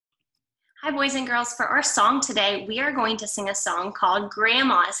Hi, boys and girls. For our song today, we are going to sing a song called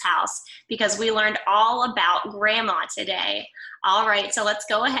Grandma's House because we learned all about Grandma today. All right, so let's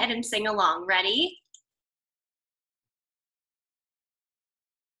go ahead and sing along. Ready?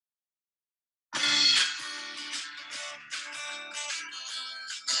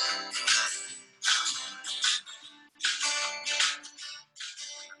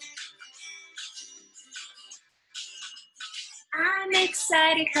 I'm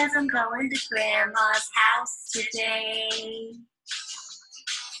excited because I'm going to Grandma's house today.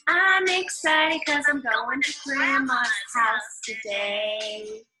 I'm excited because I'm going to Grandma's house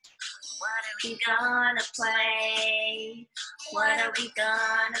today. What are we gonna play? What are we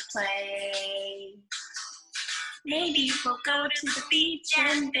gonna play? Maybe we'll go to the beach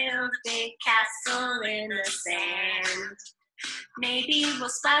and build a big castle in the sand. Maybe we'll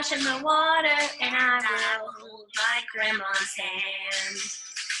splash in the water and I will hold my grandma's hand.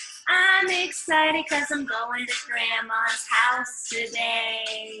 I'm excited because I'm going to Grandma's house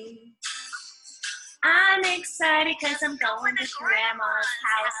today. I'm excited because I'm going to Grandma's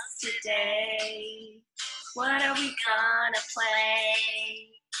house today. What are we gonna play?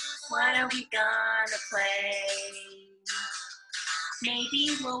 What are we gonna play? Maybe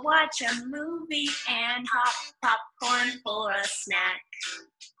we'll watch a movie and hop popcorn for a snack.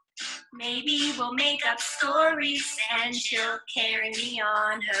 Maybe we'll make up stories and she'll carry me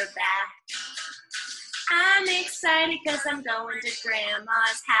on her back. I'm excited because I'm going to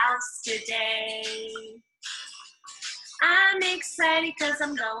Grandma's house today. I'm excited because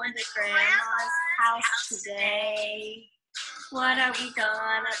I'm going to Grandma's house today. What are we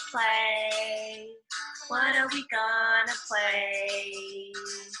gonna play? What are we gonna play?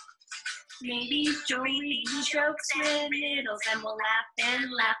 Maybe jokey jokes with riddles and we'll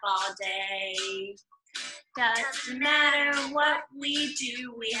laugh all day. Doesn't matter what we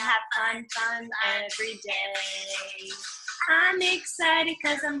do, we have fun every day. I'm excited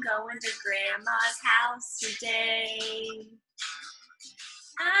because I'm going to Grandma's house today.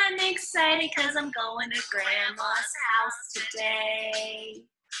 I'm excited because I'm going to Grandma's house today.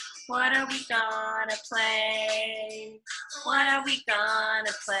 What are we gonna play? What are we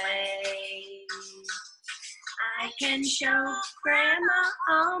gonna play? I can show Grandma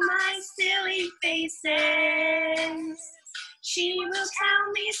all my silly faces. She will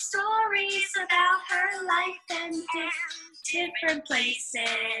tell me stories about her life and different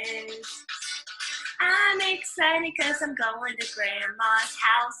places. I'm excited because I'm going to Grandma's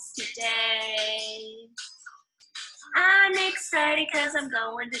house today. I'm excited because I'm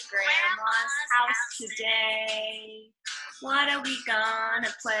going to Grandma's house today. What are we gonna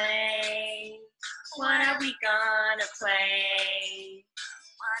play? What are we gonna play?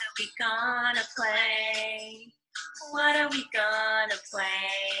 What are we gonna play? What are we gonna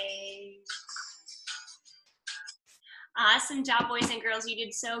play? Awesome job, boys and girls. You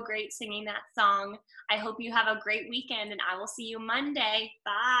did so great singing that song. I hope you have a great weekend and I will see you Monday.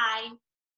 Bye.